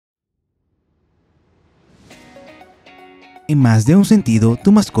En más de un sentido,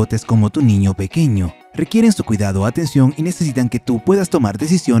 tu mascota es como tu niño pequeño. Requieren su cuidado, atención y necesitan que tú puedas tomar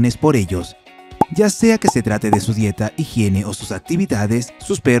decisiones por ellos. Ya sea que se trate de su dieta, higiene o sus actividades,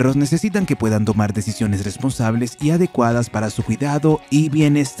 sus perros necesitan que puedan tomar decisiones responsables y adecuadas para su cuidado y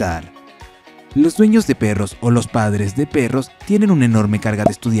bienestar. Los dueños de perros o los padres de perros tienen una enorme carga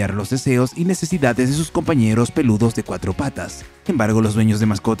de estudiar los deseos y necesidades de sus compañeros peludos de 4 patas. Sin embargo, los dueños de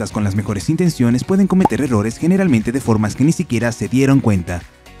mascotas con las mejores intenciones pueden cometer errores generalmente de formas que ni siquiera se dieron cuenta.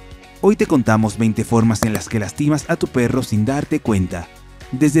 Hoy te contamos 20 formas en las que lastimas a tu perro sin darte cuenta.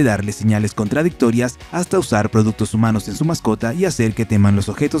 Desde darle señales contradictorias hasta usar productos humanos en su mascota y hacer que teman los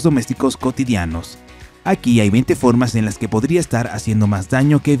objetos domésticos cotidianos. Aquí hay 20 formas en las que podría estar haciendo más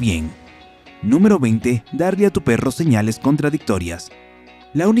daño que bien. Número 20. Darle a tu perro señales contradictorias.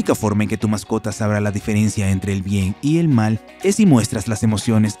 La única forma en que tu mascota sabrá la diferencia entre el bien y el mal es si muestras las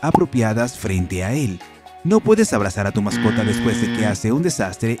emociones apropiadas frente a él. No puedes abrazar a tu mascota después de que hace un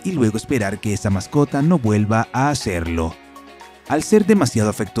desastre y luego esperar que esa mascota no vuelva a hacerlo. Al ser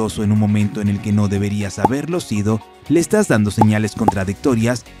demasiado afectuoso en un momento en el que no deberías haberlo sido, le estás dando señales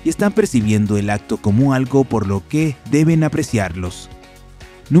contradictorias y están percibiendo el acto como algo por lo que deben apreciarlos.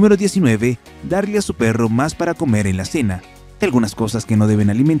 Número 19. Darle a su perro más para comer en la cena. Hay algunas cosas que no deben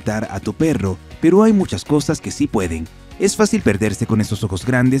alimentar a tu perro, pero hay muchas cosas que sí pueden. Es fácil perderse con esos ojos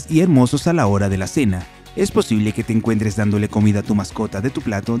grandes y hermosos a la hora de la cena. Es posible que te encuentres dándole comida a tu mascota de tu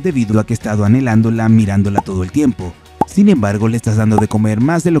plato debido a que has estado anhelándola mirándola todo el tiempo. Sin embargo, le estás dando de comer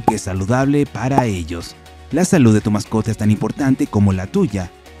más de lo que es saludable para ellos. La salud de tu mascota es tan importante como la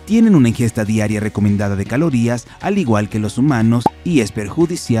tuya. Tienen una ingesta diaria recomendada de calorías, al igual que los humanos, y es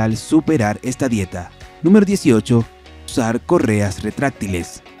perjudicial superar esta dieta. Número 18. Usar correas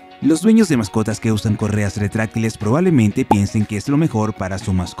retráctiles. Los dueños de mascotas que usan correas retráctiles probablemente piensen que es lo mejor para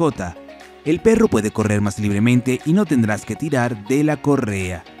su mascota. El perro puede correr más libremente y no tendrás que tirar de la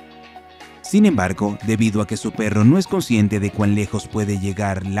correa. Sin embargo, debido a que su perro no es consciente de cuán lejos puede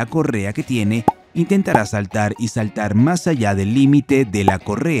llegar la correa que tiene, intentará saltar y saltar más allá del límite de la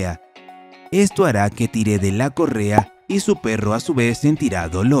correa. Esto hará que tire de la correa y su perro a su vez sentirá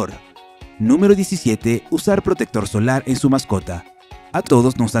dolor. Número 17. Usar protector solar en su mascota. A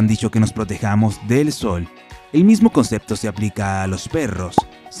todos nos han dicho que nos protejamos del sol. El mismo concepto se aplica a los perros.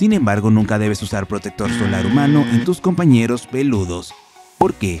 Sin embargo, nunca debes usar protector solar humano en tus compañeros peludos.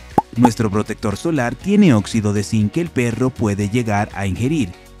 ¿Por qué? Nuestro protector solar tiene óxido de zinc que el perro puede llegar a ingerir.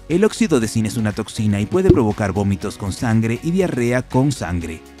 El óxido de zinc es una toxina y puede provocar vómitos con sangre y diarrea con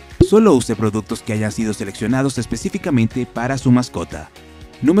sangre. Solo use productos que hayan sido seleccionados específicamente para su mascota.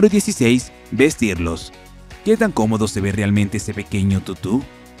 Número 16. Vestirlos. ¿Qué tan cómodo se ve realmente ese pequeño tutú?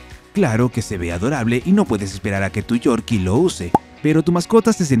 Claro que se ve adorable y no puedes esperar a que tu Yorkie lo use, pero ¿tu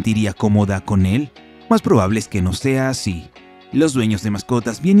mascota se sentiría cómoda con él? Más probable es que no sea así. Los dueños de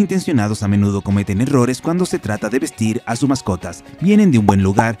mascotas bien intencionados a menudo cometen errores cuando se trata de vestir a sus mascotas. Vienen de un buen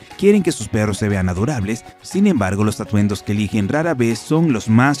lugar, quieren que sus perros se vean adorables, sin embargo los atuendos que eligen rara vez son los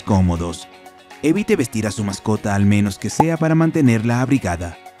más cómodos. Evite vestir a su mascota al menos que sea para mantenerla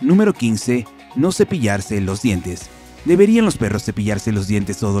abrigada. Número 15. No cepillarse los dientes. ¿Deberían los perros cepillarse los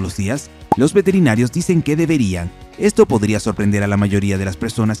dientes todos los días? Los veterinarios dicen que deberían. Esto podría sorprender a la mayoría de las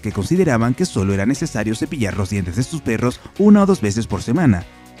personas que consideraban que solo era necesario cepillar los dientes de sus perros 1 o 2 veces por semana.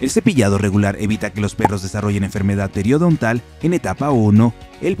 El cepillado regular evita que los perros desarrollen enfermedad periodontal en etapa 1,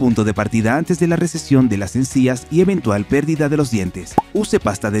 el punto de partida antes de la recesión de las encías y eventual pérdida de los dientes. Use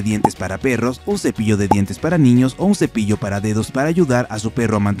pasta de dientes para perros, un cepillo de dientes para niños o un cepillo para dedos para ayudar a su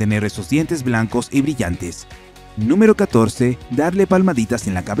perro a mantener esos dientes blancos y brillantes. Número 14. Darle palmaditas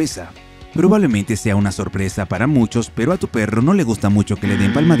en la cabeza. Probablemente sea una sorpresa para muchos, pero a tu perro no le gusta mucho que le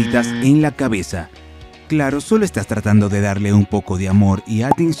den palmaditas en la cabeza. Claro, solo estás tratando de darle un poco de amor y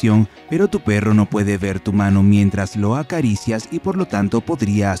atención, pero tu perro no puede ver tu mano mientras lo acaricias y por lo tanto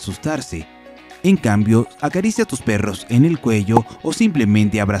podría asustarse. En cambio, acaricia a tus perros en el cuello o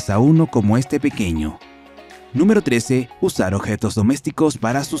simplemente abraza a uno como este pequeño. Número 13. Usar objetos domésticos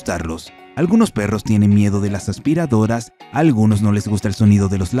para asustarlos. Algunos perros tienen miedo de las aspiradoras, a algunos no les gusta el sonido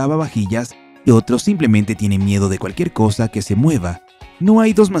de los lavavajillas y otros simplemente tienen miedo de cualquier cosa que se mueva. No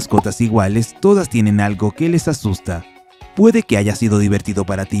hay dos mascotas iguales, todas tienen algo que les asusta. Puede que haya sido divertido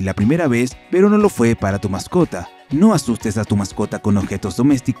para ti la primera vez, pero no lo fue para tu mascota. No asustes a tu mascota con objetos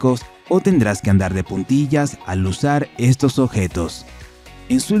domésticos o tendrás que andar de puntillas al usar estos objetos.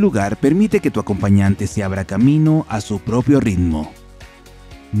 En su lugar, permite que tu acompañante se abra camino a su propio ritmo.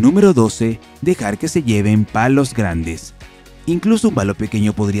 Número 12. Dejar que se lleven palos grandes. Incluso un palo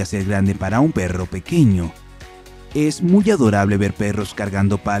pequeño podría ser grande para un perro pequeño. Es muy adorable ver perros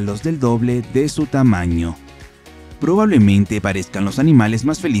cargando palos del doble de su tamaño. Probablemente parezcan los animales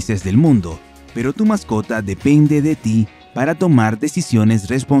más felices del mundo, pero tu mascota depende de ti para tomar decisiones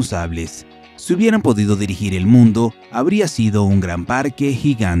responsables. Si hubieran podido dirigir el mundo, habría sido un gran parque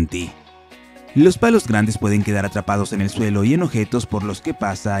gigante. Los palos grandes pueden quedar atrapados en el suelo y en objetos por los que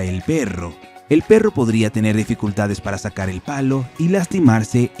pasa el perro. El perro podría tener dificultades para sacar el palo y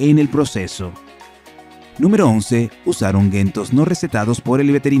lastimarse en el proceso. Número 11. Usar ungüentos no recetados por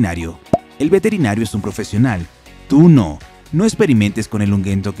el veterinario. El veterinario es un profesional. Tú no. No experimentes con el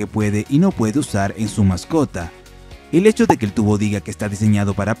ungüento que puede y no puede usar en su mascota. El hecho de que el tubo diga que está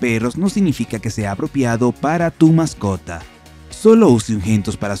diseñado para perros no significa que sea apropiado para tu mascota. Solo use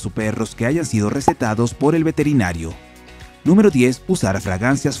ungüentos para sus perros que hayan sido recetados por el veterinario. Número 10. Usar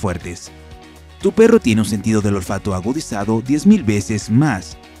fragancias fuertes. Tu perro tiene un sentido del olfato agudizado 10.000 veces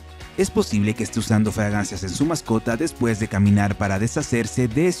más. Es posible que esté usando fragancias en su mascota después de caminar para deshacerse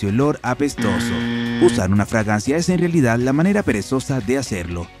de ese olor apestoso. Usar una fragancia es en realidad la manera perezosa de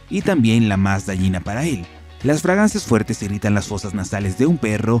hacerlo, y también la más dañina para él. Las fragancias fuertes irritan las fosas nasales de un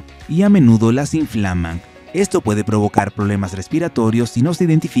perro y a menudo las inflaman. Esto puede provocar problemas respiratorios si no se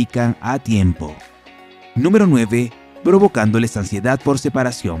identifican a tiempo. Número 9. Provocándoles ansiedad por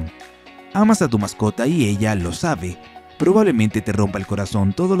separación. Amas a tu mascota y ella lo sabe. Probablemente te rompa el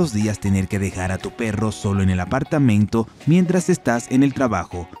corazón todos los días tener que dejar a tu perro solo en el apartamento mientras estás en el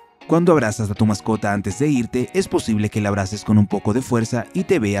trabajo. Cuando abrazas a tu mascota antes de irte, es posible que la abraces con un poco de fuerza y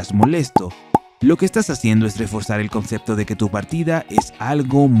te veas molesto. Lo que estás haciendo es reforzar el concepto de que tu partida es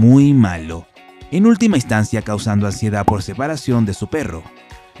algo muy malo. En última instancia, causando ansiedad por separación de su perro.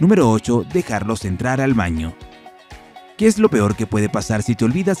 Número 8. Dejarlos entrar al baño. ¿Qué es lo peor que puede pasar si te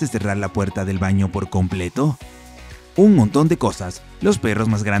olvidas de cerrar la puerta del baño por completo? Un montón de cosas. Los perros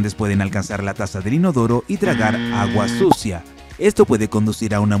más grandes pueden alcanzar la taza del inodoro y tragar agua sucia. Esto puede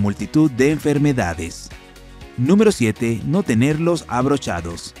conducir a una multitud de enfermedades. Número 7. No tenerlos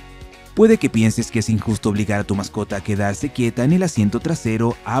abrochados. Puede que pienses que es injusto obligar a tu mascota a quedarse quieta en el asiento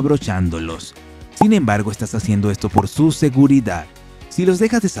trasero abrochándolos. Sin embargo, estás haciendo esto por su seguridad. Si los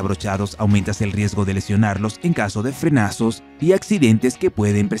dejas desabrochados, aumentas el riesgo de lesionarlos en caso de frenazos y accidentes que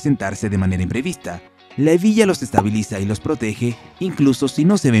pueden presentarse de manera imprevista. La hebilla los estabiliza y los protege, incluso si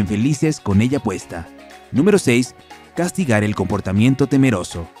no se ven felices con ella puesta. Número 6. Castigar el comportamiento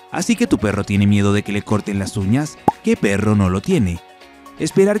temeroso. Así que tu perro tiene miedo de que le corten las uñas, ¿qué perro no lo tiene?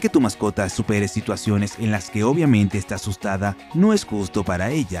 Esperar que tu mascota supere situaciones en las que obviamente está asustada no es justo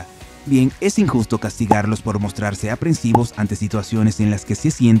para ella. Bien, es injusto castigarlos por mostrarse aprensivos ante situaciones en las que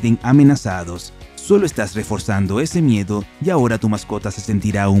se sienten amenazados. Solo estás reforzando ese miedo y ahora tu mascota se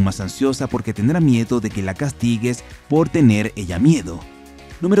sentirá aún más ansiosa porque tendrá miedo de que la castigues por tener ella miedo.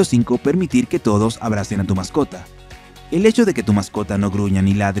 Número 5. Permitir que todos abracen a tu mascota. El hecho de que tu mascota no gruña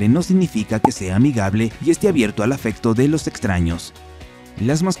ni ladre no significa que sea amigable y esté abierto al afecto de los extraños.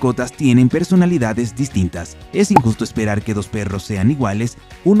 Las mascotas tienen personalidades distintas. Es injusto esperar que dos perros sean iguales.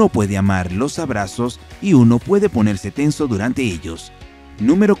 Uno puede amar los abrazos y uno puede ponerse tenso durante ellos.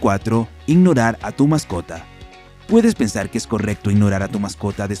 Número 4. Ignorar a tu mascota. Puedes pensar que es correcto ignorar a tu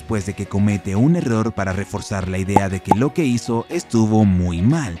mascota después de que comete un error para reforzar la idea de que lo que hizo estuvo muy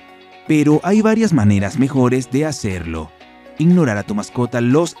mal. Pero hay varias maneras mejores de hacerlo. Ignorar a tu mascota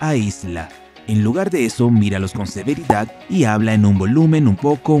los aísla. En lugar de eso, míralos con severidad y habla en un volumen un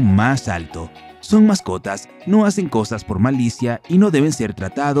poco más alto. Son mascotas, no hacen cosas por malicia y no deben ser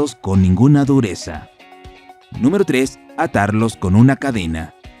tratados con ninguna dureza. Número 3. Atarlos con una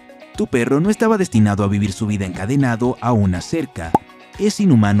cadena. Tu perro no estaba destinado a vivir su vida encadenado a una cerca. Es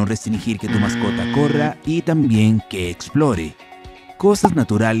inhumano restringir que tu mascota corra y también que explore. Cosas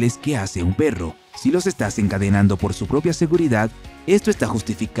naturales que hace un perro. Si los estás encadenando por su propia seguridad, esto está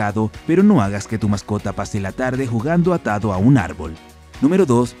justificado, pero no hagas que tu mascota pase la tarde jugando atado a un árbol. Número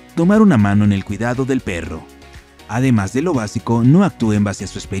 2. Tomar una mano en el cuidado del perro. Además de lo básico, no actúe en base a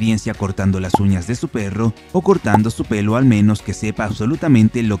su experiencia cortando las uñas de su perro o cortando su pelo, al menos que sepa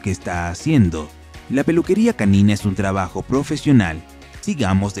absolutamente lo que está haciendo. La peluquería canina es un trabajo profesional.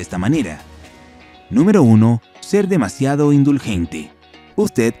 Sigamos de esta manera. Número 1. Ser demasiado indulgente.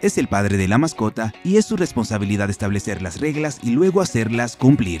 Usted es el padre de la mascota y es su responsabilidad establecer las reglas y luego hacerlas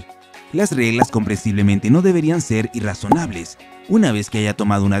cumplir. Las reglas comprensiblemente no deberían ser irrazonables. Una vez que haya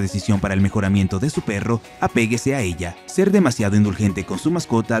tomado una decisión para el mejoramiento de su perro, apéguese a ella. Ser demasiado indulgente con su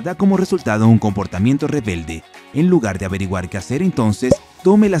mascota da como resultado un comportamiento rebelde. En lugar de averiguar qué hacer entonces,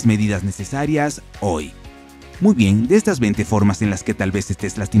 tome las medidas necesarias hoy. Muy bien, de estas 20 formas en las que tal vez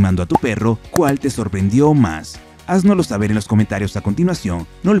estés lastimando a tu perro, ¿cuál te sorprendió más? Háznoslo saber en los comentarios a continuación.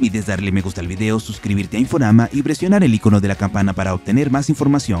 No olvides darle me gusta al video, suscribirte a Inforama y presionar el icono de la campana para obtener más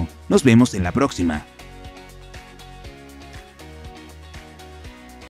información. Nos vemos en la próxima.